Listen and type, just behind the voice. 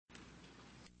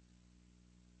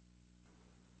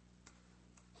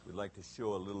We'd like to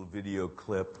show a little video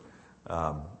clip.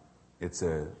 It's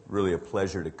really a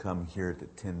pleasure to come here to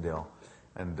Tyndale.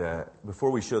 And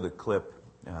before we show the clip,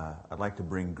 I'd like to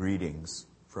bring greetings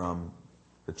from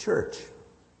the Church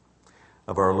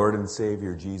of our Lord and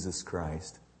Savior Jesus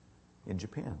Christ in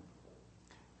Japan.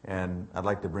 And I'd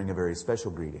like to bring a very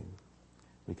special greeting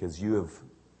because you have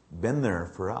been there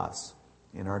for us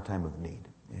in our time of need.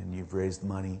 And you've raised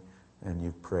money and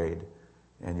you've prayed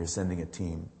and you're sending a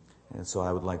team. And so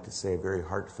I would like to say very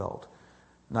heartfelt,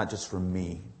 not just from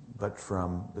me, but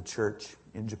from the church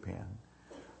in Japan,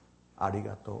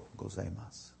 arigatou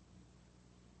gozaimasu.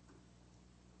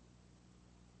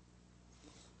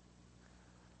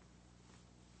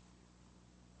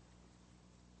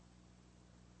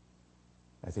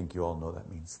 I think you all know that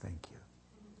means thank you.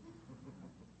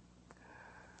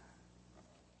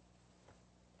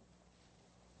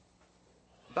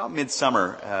 About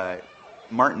midsummer,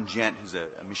 Martin Gent, who's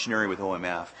a missionary with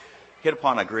OMF, hit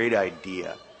upon a great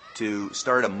idea to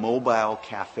start a mobile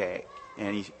cafe.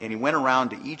 And he went around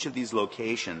to each of these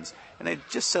locations, and they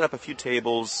just set up a few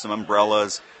tables, some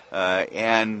umbrellas,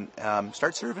 and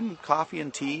start serving coffee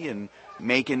and tea and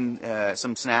making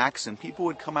some snacks, and people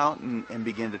would come out and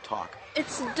begin to talk.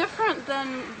 It's different than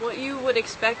what you would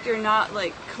expect. You're not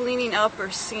like cleaning up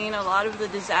or seeing a lot of the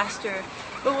disaster.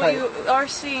 But what you are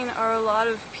seeing are a lot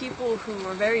of people who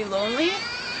are very lonely.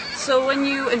 So when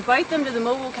you invite them to the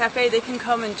mobile cafe, they can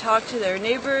come and talk to their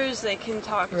neighbors, they can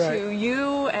talk to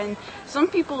you, and some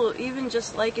people even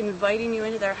just like inviting you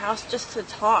into their house just to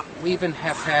talk. We even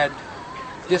have had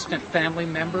distant family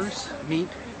members meet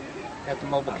at the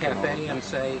mobile cafe and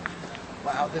say,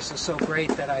 wow, this is so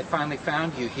great that I finally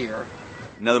found you here.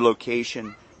 Another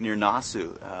location near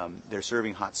Nasu, they're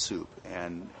serving hot soup,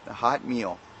 and a hot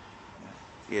meal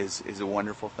is a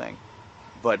wonderful thing.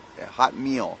 But a hot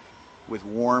meal with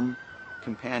warm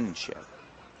companionship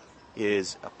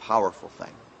is a powerful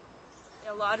thing.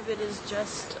 A lot of it is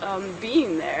just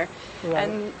being there. Right.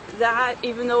 And that,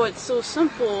 even though it's so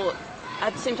simple,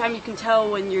 at the same time you can tell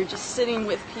when you're just sitting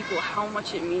with people how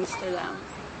much it means to them.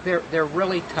 They're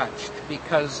really touched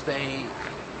because they're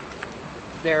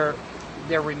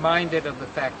reminded of the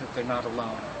fact that they're not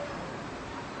alone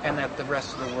and that the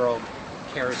rest of the world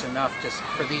cares enough just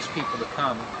for these people to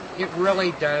come. It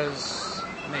really does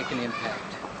make an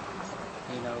impact,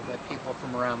 you know, that people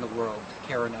from around the world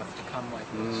care enough to come like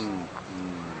this.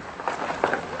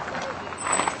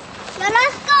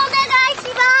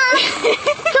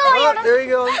 Oh, there he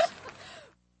goes.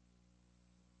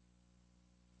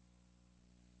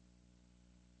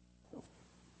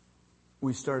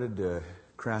 We started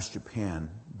Crash Japan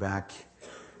back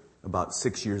about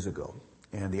 6 years ago.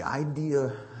 And the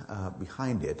idea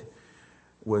behind it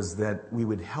was that we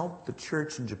would help the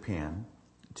church in Japan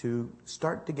to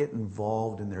start to get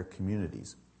involved in their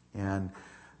communities. And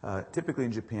typically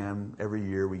in Japan, every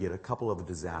year we get a couple of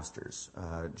disasters.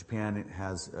 Japan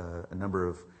has a number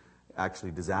of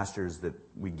actually disasters that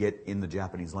we get in the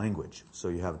Japanese language. So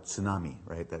you have tsunami,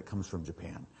 right, that comes from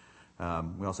Japan.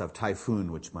 We also have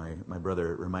typhoon, which my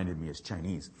brother reminded me is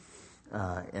Chinese.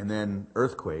 And then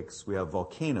earthquakes, we have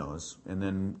volcanoes, and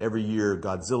then every year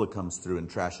Godzilla comes through and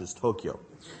trashes Tokyo.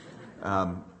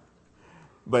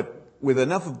 But with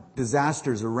enough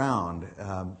disasters around,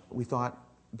 we thought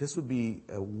this would be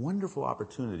a wonderful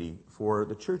opportunity for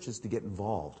the churches to get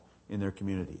involved in their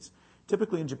communities.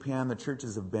 Typically in Japan, the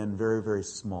churches have been very, very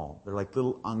small. They're like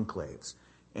little enclaves,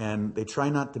 and they try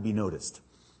not to be noticed.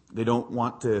 They don't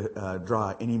want to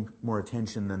draw any more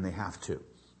attention than they have to.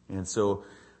 And so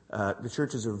the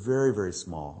churches are very, very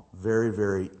small, very,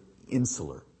 very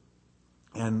insular.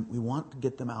 And we want to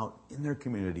get them out in their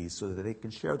communities so that they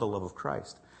can share the love of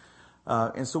Christ.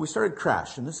 And so we started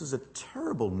Crash, and this is a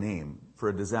terrible name for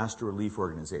a disaster relief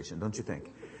organization, don't you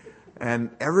think?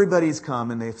 And everybody's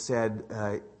come and they've said,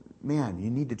 man, you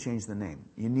need to change the name.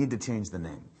 You need to change the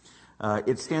name.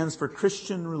 It stands for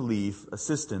Christian Relief,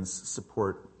 Assistance,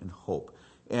 Support, and Hope.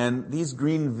 And these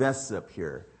green vests up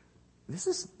here, this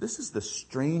is the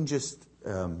strangest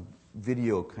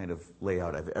video kind of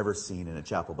layout I've ever seen in a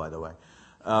chapel, by the way.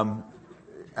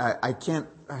 I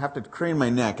have to crane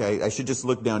my neck. I should just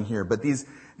look down here. But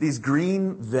these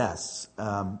green vests,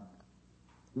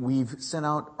 we've sent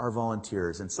out our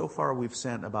volunteers. And so far we've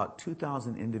sent about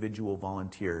 2,000 individual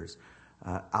volunteers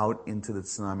out into the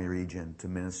tsunami region to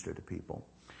minister to people.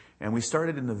 And we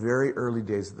started in the very early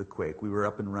days of the quake. We were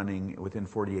up and running within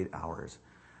 48 hours.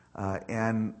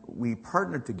 And we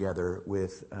partnered together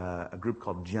with a group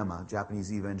called JEMA,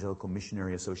 Japanese Evangelical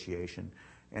Missionary Association,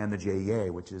 and the JEA,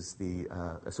 which is the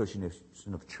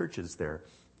Association of Churches there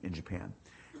in Japan.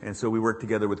 And so we work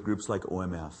together with groups like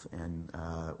OMF, and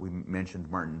we mentioned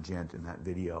Martin Gent in that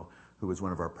video, who was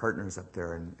one of our partners up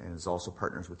there and is also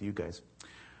partners with you guys.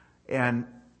 And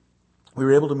we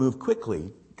were able to move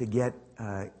quickly to get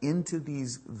into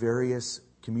these various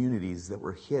communities that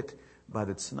were hit by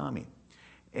the tsunami.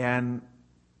 And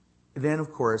then,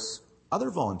 of course,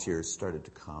 other volunteers started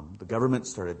to come. The government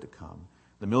started to come.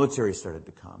 The military started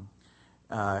to come.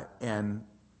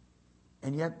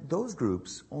 And yet those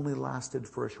groups only lasted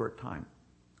for a short time.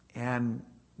 And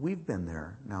we've been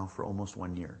there now for almost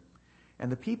 1 year.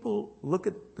 And the people look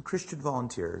at the Christian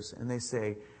volunteers and they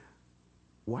say,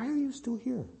 why are you still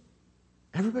here?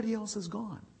 Everybody else is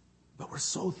gone. But we're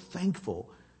so thankful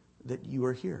that you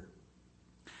are here.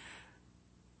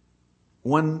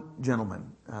 One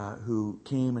gentleman who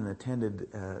came and attended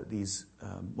these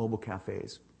mobile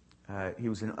cafes, he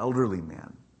was an elderly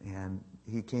man, and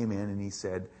he came in and he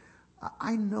said,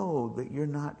 I know that you're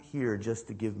not here just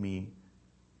to give me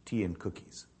tea and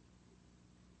cookies.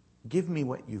 Give me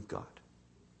what you've got.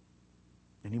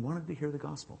 And he wanted to hear the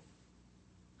gospel.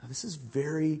 Now, this is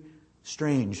very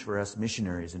strange for us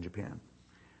missionaries in Japan.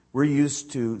 We're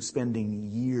used to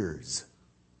spending years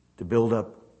to build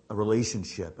up a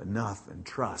relationship enough and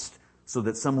trust so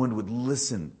that someone would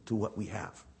listen to what we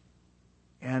have.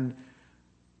 And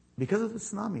because of the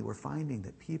tsunami, we're finding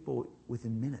that people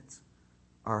within minutes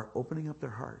are opening up their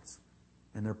hearts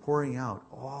and they're pouring out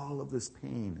all of this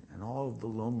pain and all of the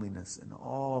loneliness and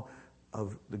all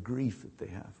of the grief that they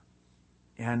have.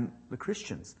 And the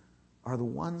Christians are the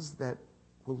ones that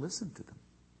will listen to them,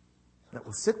 that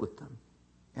will sit with them,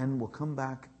 and will come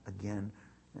back again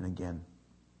and again.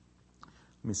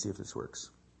 Let me see if this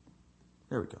works.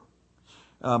 There we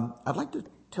go. I'd like to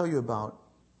tell you about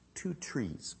 2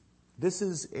 trees. This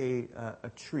is a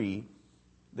tree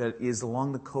that is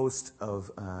along the coast of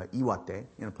Iwate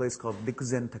in a place called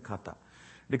Rikuzen Takata.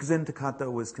 Rikuzen Takata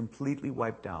was completely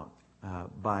wiped out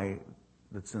by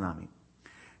the tsunami.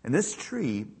 And this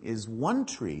tree is one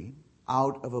tree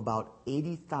out of about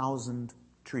 80,000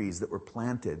 trees that were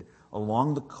planted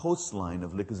along the coastline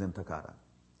of Rikuzen Takata.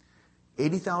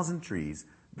 80,000 trees.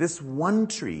 This one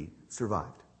tree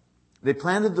survived. They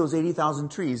planted those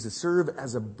 80,000 trees to serve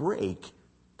as a break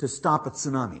to stop a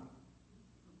tsunami.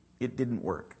 It didn't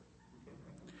work.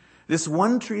 This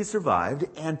one tree survived,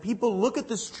 and people look at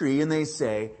this tree and they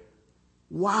say,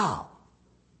 wow,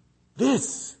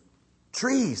 this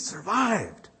tree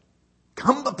survived.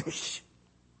 Kambapish.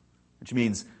 Which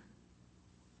means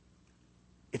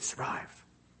it survived.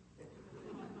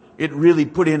 It really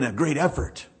put in a great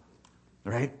effort.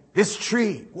 Right? This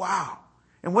tree, wow.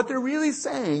 And what they're really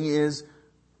saying is,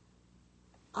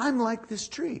 I'm like this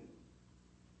tree.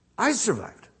 I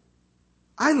survived.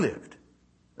 I lived.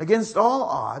 Against all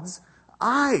odds,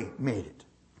 I made it.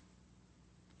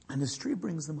 And this tree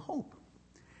brings them hope.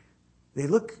 They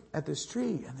look at this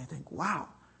tree and they think, wow,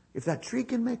 if that tree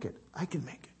can make it, I can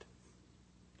make it.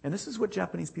 And this is what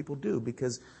Japanese people do,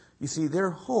 because, you see,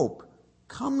 their hope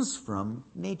comes from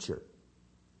nature.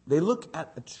 They look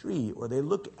at a tree or they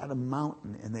look at a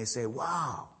mountain and they say,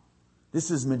 wow,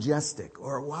 this is majestic.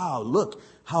 Or, wow, look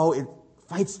how it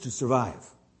fights to survive.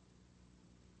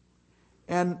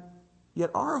 And yet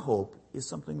our hope is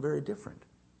something very different.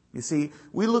 You see,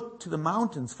 we look to the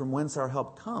mountains from whence our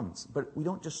help comes, but we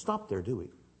don't just stop there, do we?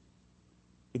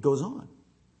 It goes on.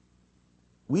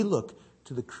 We look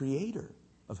to the Creator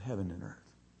of heaven and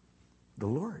earth, the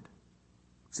Lord.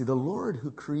 See, the Lord who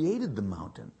created the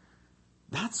mountain,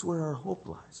 that's where our hope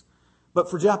lies. But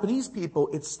for Japanese people,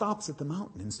 it stops at the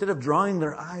mountain. Instead of drawing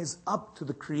their eyes up to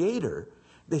the Creator,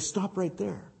 they stop right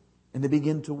there. And they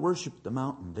begin to worship the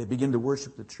mountain. They begin to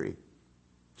worship the tree.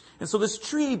 And so this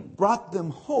tree brought them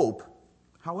hope.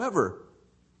 However,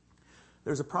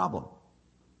 there's a problem.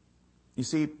 You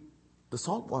see, the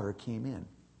salt water came in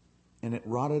and it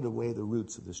rotted away the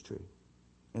roots of this tree.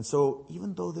 And so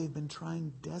even though they've been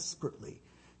trying desperately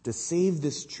to save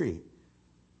this tree,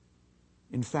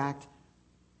 in fact,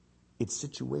 its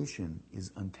situation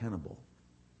is untenable.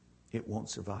 It won't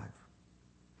survive.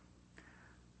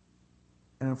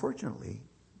 And unfortunately,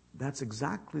 that's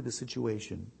exactly the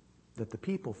situation that the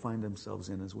people find themselves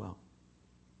in as well.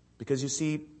 Because you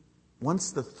see,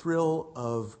 once the thrill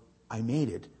of I made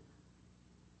it,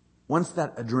 once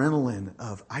that adrenaline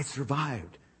of I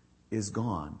survived is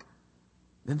gone,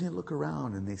 then they look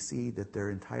around and they see that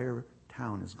their entire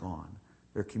town is gone.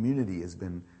 Their community has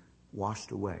been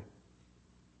washed away.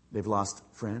 They've lost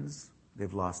friends.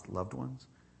 They've lost loved ones.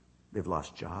 They've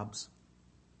lost jobs.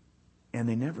 And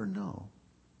they never know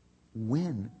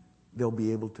when they'll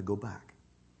be able to go back.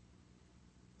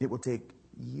 It will take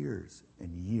years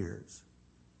and years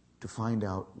to find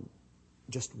out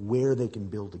just where they can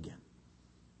build again.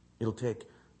 It'll take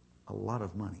a lot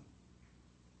of money.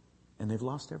 And they've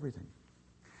lost everything.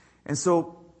 And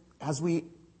so as we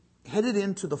headed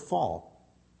into the fall,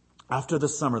 after the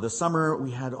summer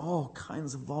we had all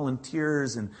kinds of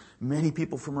volunteers and many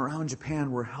people from around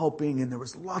Japan were helping, and there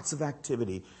was lots of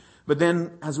activity. But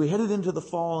then as we headed into the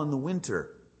fall and the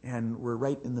winter, and we're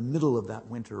right in the middle of that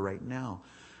winter right now,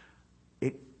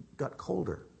 it got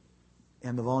colder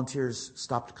and the volunteers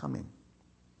stopped coming.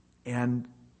 And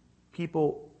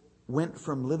people went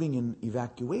from living in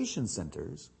evacuation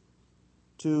centers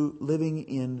to living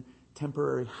in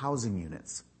temporary housing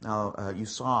units. Now, you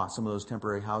saw some of those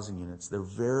temporary housing units. They're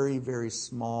very, very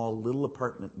small, little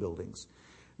apartment buildings.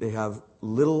 They have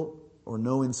little or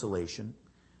no insulation.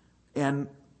 And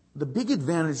the big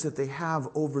advantage that they have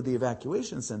over the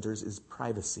evacuation centers is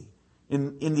privacy.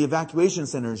 In the evacuation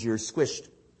centers, you're squished,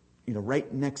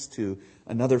 right next to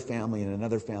another family and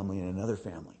another family and another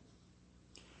family.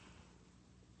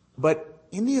 But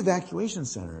in the evacuation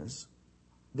centers,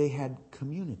 they had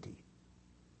community.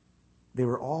 They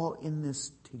were all in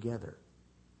this together.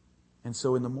 And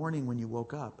so in the morning when you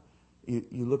woke up,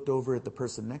 you looked over at the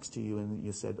person next to you and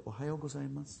you said, "Ohayo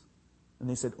gozaimasu." And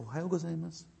they said, "Ohayo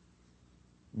gozaimasu."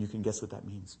 And you can guess what that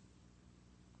means.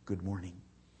 Good morning.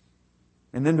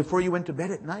 And then before you went to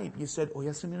bed at night, you said,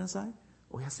 "Oyasumi nasai,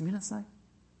 oyasumi nasai."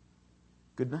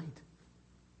 Good night.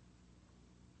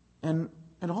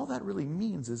 And all that really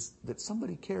means is that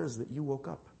somebody cares that you woke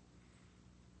up.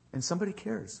 And somebody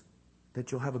cares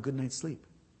that you'll have a good night's sleep.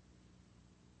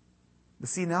 But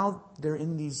see, now they're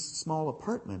in these small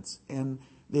apartments and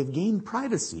they've gained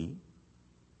privacy,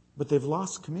 but they've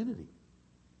lost community.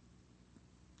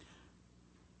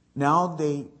 Now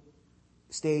they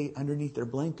stay underneath their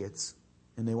blankets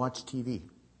and they watch TV.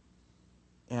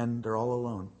 And they're all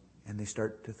alone. And they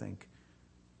start to think,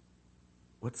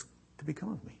 what's to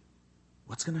become of me?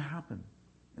 What's going to happen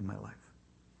in my life?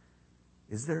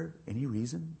 Is there any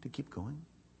reason to keep going?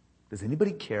 Does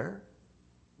anybody care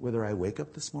whether I wake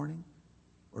up this morning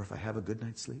or if I have a good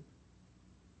night's sleep?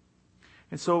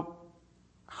 And so,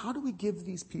 how do we give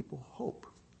these people hope?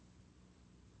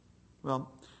 Well,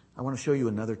 I want to show you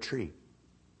another tree.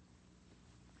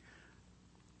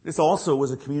 This also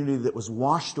was a community that was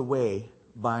washed away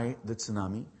by the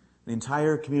tsunami. The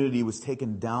entire community was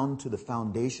taken down to the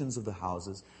foundations of the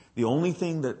houses. The only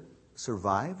thing that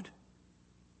survived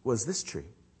was this tree.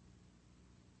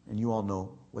 And you all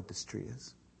know what this tree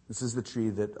is. This is the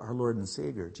tree that our Lord and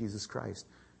Savior, Jesus Christ,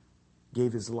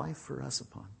 gave his life for us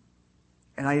upon.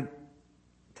 And I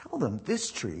tell them, this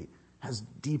tree has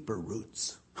deeper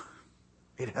roots.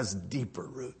 It has deeper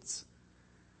roots.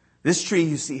 This tree,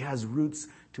 you see, has roots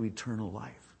to eternal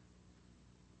life.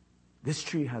 This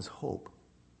tree has hope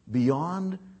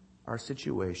beyond our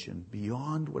situation,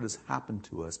 beyond what has happened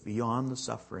to us, beyond the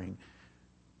suffering.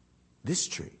 This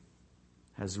tree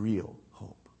has real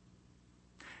hope.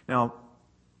 Now,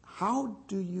 how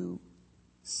do you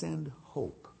send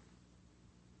hope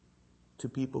to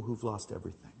people who've lost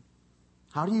everything?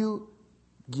 How do you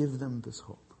give them this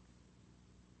hope?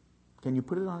 Can you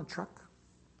put it on a truck?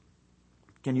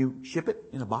 Can you ship it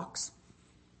in a box?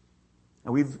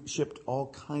 And we've shipped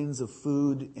all kinds of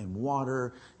food and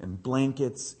water and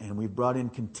blankets, and we've brought in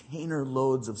container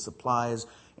loads of supplies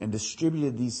and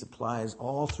distributed these supplies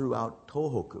all throughout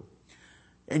Tohoku.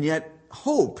 And yet,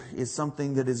 hope is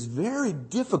something that is very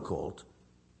difficult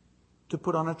to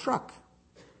put on a truck.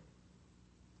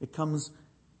 It comes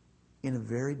in a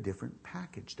very different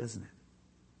package, doesn't it?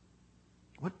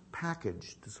 What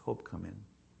package does hope come in?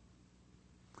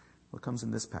 Well, it comes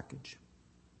in this package.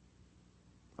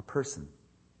 A person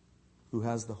who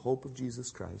has the hope of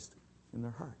Jesus Christ in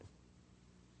their heart.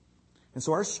 And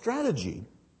so our strategy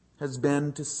has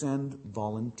been to send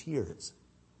volunteers.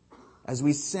 As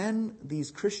we send these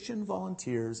Christian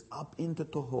volunteers up into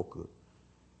Tohoku,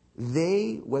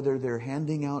 they, whether they're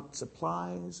handing out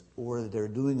supplies or they're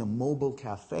doing a mobile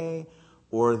cafe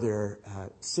or they're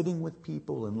sitting with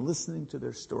people and listening to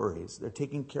their stories, they're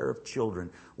taking care of children,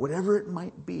 whatever it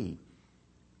might be,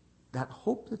 that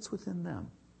hope that's within them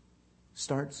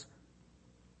starts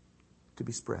to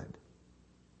be spread.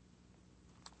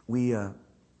 We have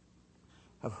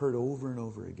heard over and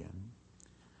over again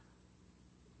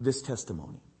this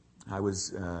testimony. I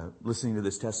was listening to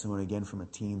this testimony again from a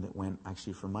team that went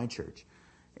actually from my church.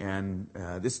 And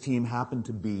this team happened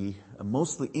to be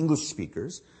mostly English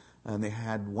speakers. And they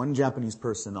had one Japanese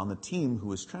person on the team who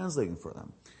was translating for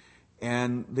them.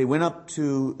 And they went up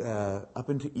into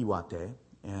Iwate,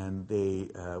 and they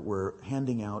were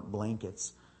handing out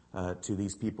blankets to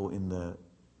these people in the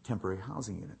temporary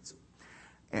housing units.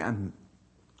 And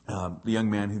The young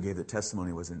man who gave the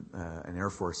testimony was an Air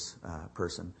Force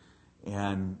person.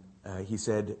 And he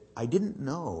said, I didn't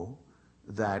know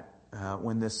that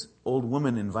when this old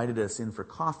woman invited us in for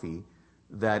coffee,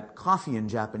 that coffee in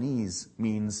Japanese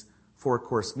means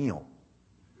 4-course meal.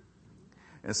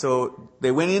 And so they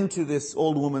went into this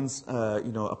old woman's,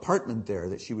 apartment there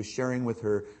that she was sharing with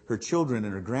her children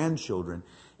and her grandchildren.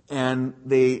 And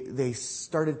they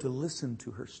started to listen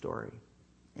to her story.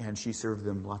 And she served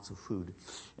them lots of food.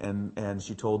 And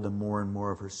she told them more and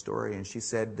more of her story. And she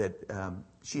said that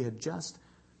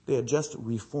they had just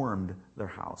reformed their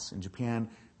house. In Japan,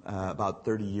 about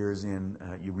 30 years in,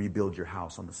 you rebuild your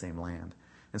house on the same land.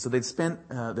 And so they'd spent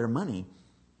their money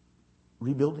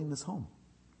rebuilding this home.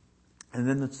 And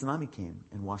then the tsunami came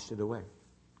and washed it away.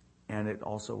 And it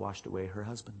also washed away her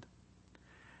husband.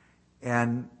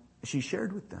 And she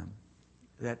shared with them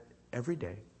that every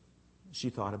day she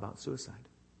thought about suicide.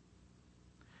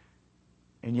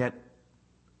 And yet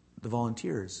the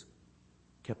volunteers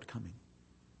kept coming.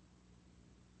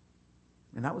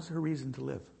 And that was her reason to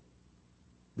live,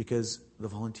 because the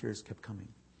volunteers kept coming.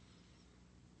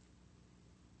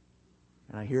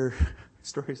 And I hear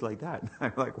stories like that.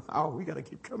 I'm like, wow, we got to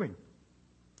keep coming.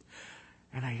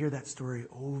 And I hear that story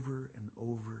over and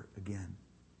over again.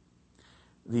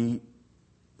 The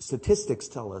statistics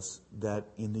tell us that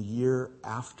in the year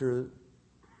after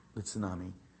the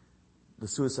tsunami, the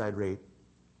suicide rate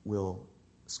will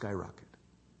skyrocket.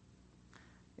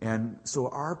 And so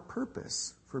our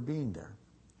purpose for being there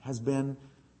has been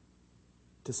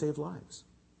to save lives.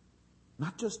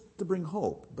 Not just to bring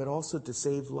hope, but also to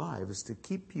save lives, to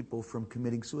keep people from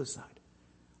committing suicide.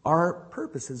 Our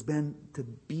purpose has been to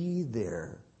be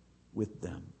there with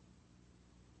them,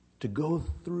 to go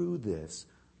through this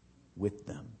with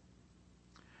them.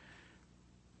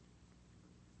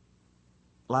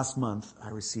 Last month, I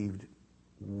received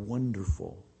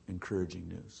wonderful, encouraging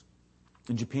news.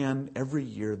 In Japan, every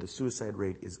year, the suicide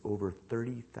rate is over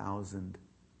 30,000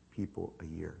 people a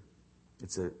year.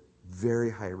 It's a very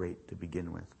high rate to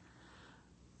begin with.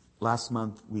 Last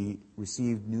month, we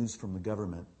received news from the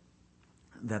government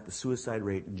that the suicide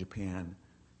rate in Japan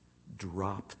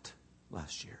dropped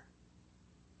last year.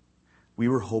 We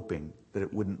were hoping that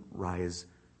it wouldn't rise,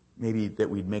 maybe that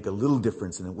we'd make a little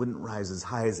difference and it wouldn't rise as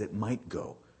high as it might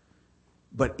go.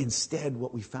 But instead,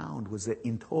 what we found was that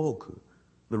in Tohoku,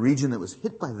 the region that was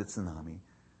hit by the tsunami,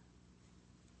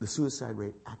 the suicide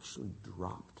rate actually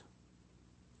dropped.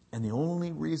 And the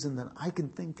only reason that I can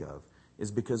think of is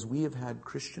because we have had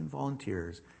Christian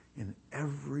volunteers in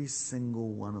every single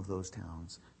one of those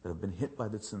towns that have been hit by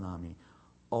the tsunami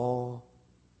all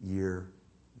year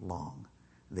long.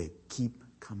 They keep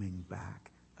coming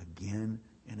back again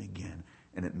and again,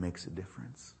 and it makes a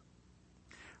difference.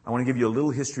 I want to give you a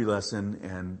little history lesson,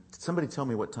 and somebody tell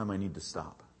me what time I need to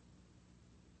stop.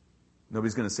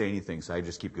 Nobody's going to say anything, so I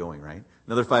just keep going, right?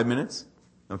 Another 5 minutes?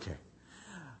 Okay.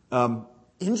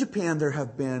 In Japan, there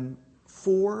have been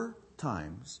 4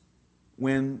 times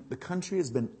when the country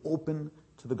has been open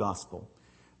to the gospel.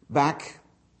 Back,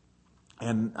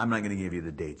 and I'm not going to give you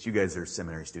the dates. You guys are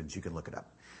seminary students. You can look it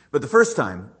up. But the first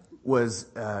time was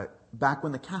back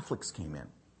when the Catholics came in.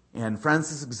 And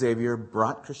Francis Xavier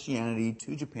brought Christianity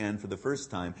to Japan for the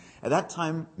first time. At that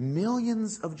time,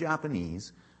 millions of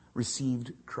Japanese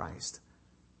received Christ.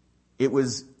 It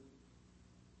was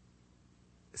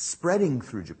spreading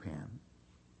through Japan,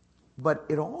 but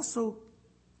it also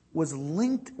was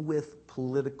linked with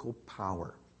political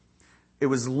power. It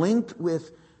was linked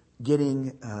with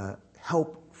getting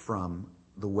help from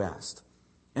the West.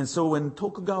 And so when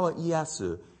Tokugawa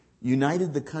Ieyasu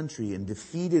united the country and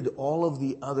defeated all of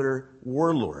the other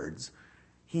warlords,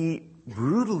 he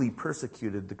brutally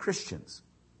persecuted the Christians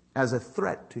as a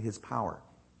threat to his power.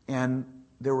 And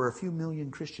there were a few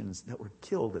million Christians that were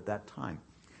killed at that time.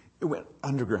 It went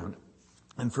underground.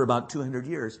 And for about 200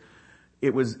 years,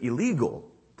 it was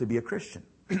illegal to be a Christian.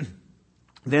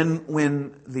 Then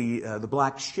when the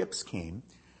black ships came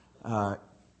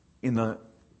in the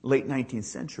late 19th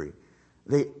century,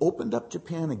 they opened up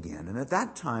Japan again. And at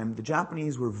that time, the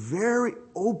Japanese were very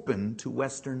open to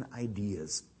Western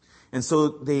ideas. And so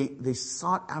they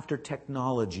sought after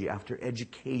technology, after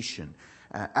education,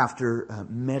 after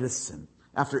medicine,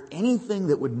 after anything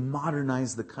that would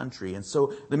modernize the country. And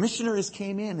so the missionaries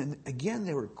came in, and again,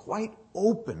 they were quite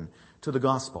open to the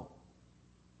gospel.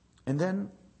 And then,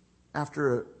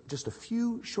 after just a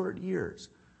few short years,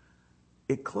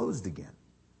 it closed again.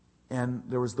 And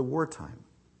there was the wartime.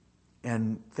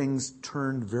 And things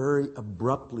turned very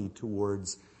abruptly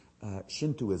towards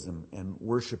Shintoism and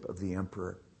worship of the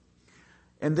emperor.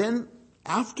 And then,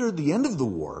 after the end of the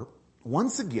war,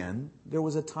 once again, there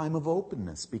was a time of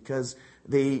openness because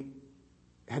they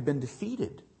had been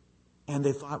defeated. And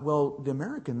they thought, well, the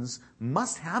Americans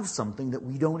must have something that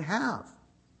we don't have.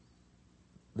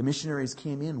 The missionaries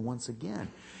came in once again.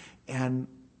 And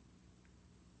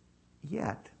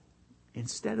yet,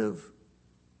 instead of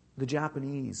the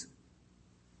Japanese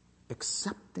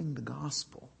accepting the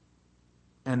gospel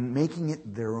and making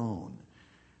it their own,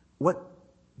 what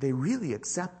they really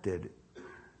accepted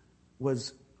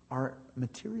was our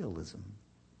materialism.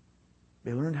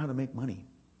 They learned how to make money,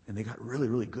 and they got really,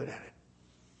 really good at it.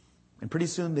 And pretty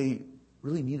soon they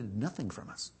really needed nothing from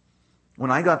us.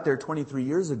 When I got there 23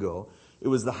 years ago, it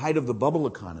was the height of the bubble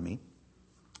economy,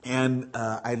 and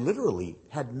I literally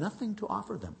had nothing to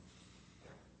offer them.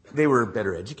 They were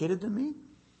better educated than me.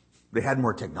 They had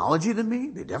more technology than me.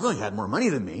 They definitely had more money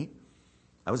than me.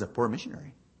 I was a poor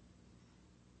missionary.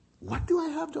 What do I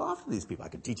have to offer these people? I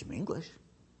could teach them English.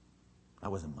 That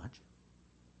wasn't much.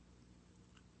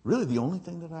 Really, the only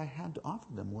thing that I had to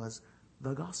offer them was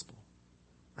the gospel.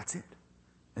 That's it.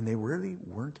 And they really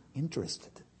weren't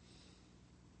interested.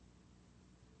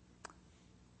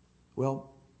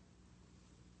 Well,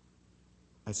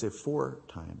 I say 4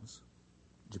 times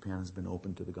Japan has been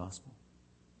open to the gospel.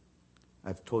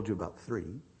 I've told you about 3.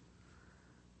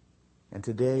 And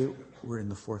today we're in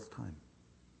the 4th time.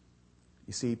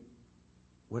 You see,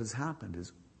 what has happened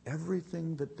is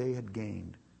everything that they had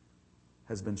gained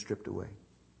has been stripped away.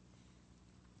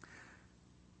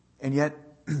 And yet,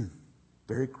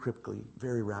 very quickly,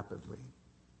 very rapidly,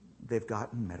 they've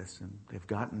gotten medicine, they've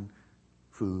gotten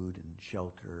food and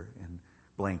shelter and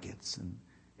blankets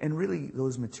and really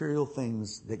those material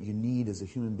things that you need as a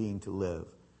human being to live.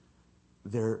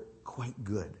 They're quite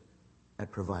good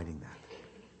at providing that.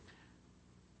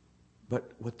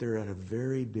 But what they're at a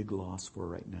very big loss for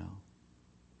right now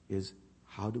is,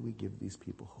 how do we give these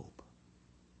people hope?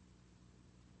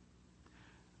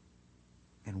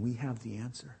 And we have the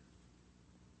answer.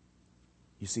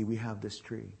 You see, we have this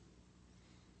tree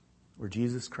where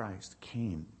Jesus Christ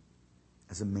came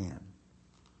as a man,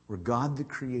 where God, the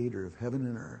creator of heaven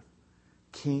and earth,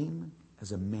 came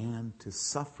as a man to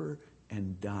suffer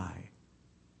and die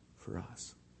for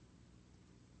us.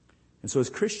 And so as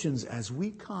Christians, as we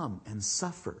come and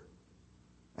suffer,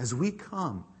 as we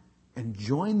come and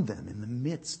join them in the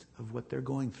midst of what they're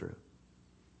going through,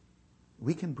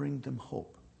 we can bring them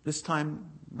hope. This time,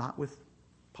 not with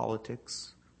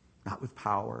politics, not with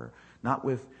power, not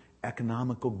with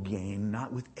economical gain,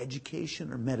 not with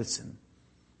education or medicine.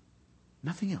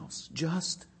 Nothing else.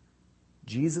 Just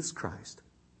Jesus Christ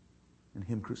and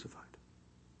Him crucified.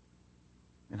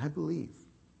 And I believe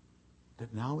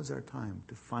that now is our time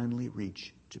to finally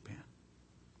reach Japan.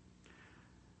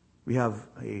 We have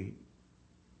a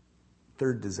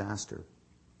 3rd disaster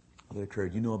that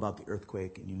occurred. You know about the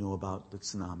earthquake, and you know about the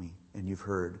tsunami, and you've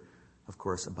heard, of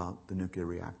course, about the nuclear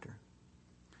reactor.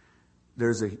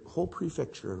 There's a whole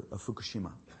prefecture of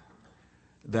Fukushima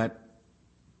that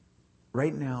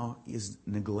right now is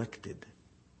neglected.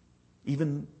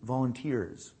 Even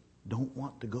volunteers don't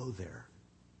want to go there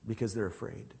because they're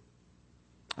afraid.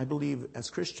 I believe as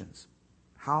Christians,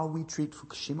 how we treat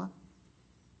Fukushima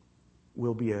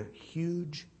will be a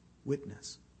huge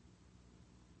witness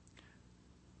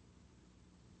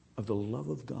of the love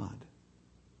of God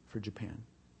for Japan.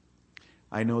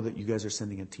 I know that you guys are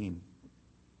sending a team,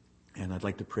 and I'd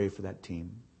like to pray for that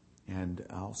team. And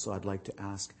also I'd like to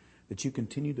ask that you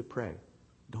continue to pray.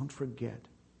 Don't forget,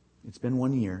 it's been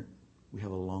 1 year. We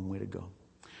have a long way to go.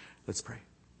 Let's pray.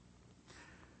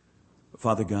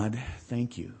 Father God,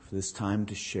 thank you for this time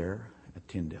to share at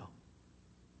Tyndale.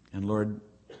 And Lord,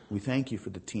 we thank you for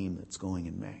the team that's going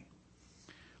in May.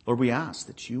 Lord, we ask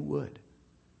that you would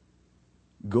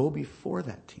go before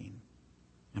that team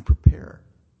and prepare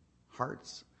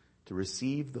hearts to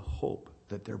receive the hope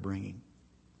that they're bringing.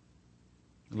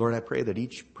 Lord, I pray that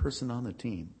each person on the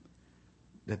team,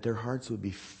 that their hearts would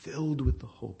be filled with the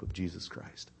hope of Jesus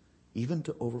Christ, even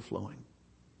to overflowing.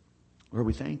 Lord,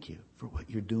 we thank you for what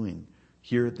you're doing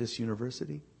here at this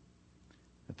university,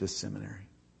 at this seminary.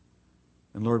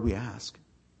 And Lord, we ask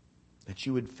that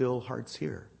you would fill hearts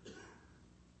here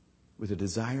with a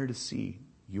desire to see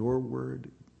your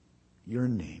word, your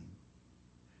name,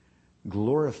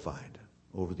 glorified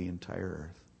over the entire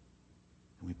earth.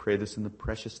 And we pray this in the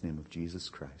precious name of Jesus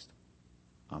Christ.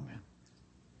 Amen.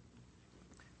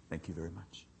 Thank you very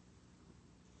much.